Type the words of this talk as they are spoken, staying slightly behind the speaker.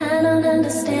don't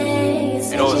understand. You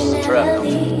said know this is a trap. Told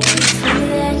me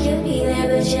that you'd be there,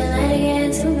 but you're lying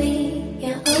again to me.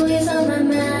 You're always on my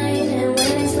mind, and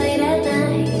when it's late at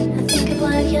night, I think of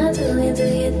what you're doing. Do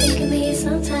you think of me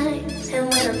sometimes? And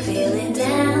when I'm feeling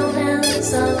down, I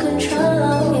lose all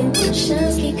control.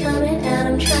 Emotions keep coming out,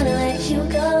 I'm trying to let you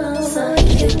go. So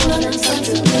if you wanna talk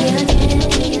to me again,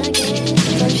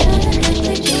 don't try to act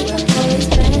like you were always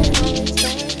bad.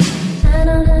 I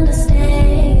don't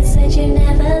understand. You said you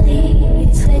never leave.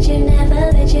 You said you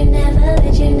never, that you never,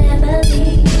 that you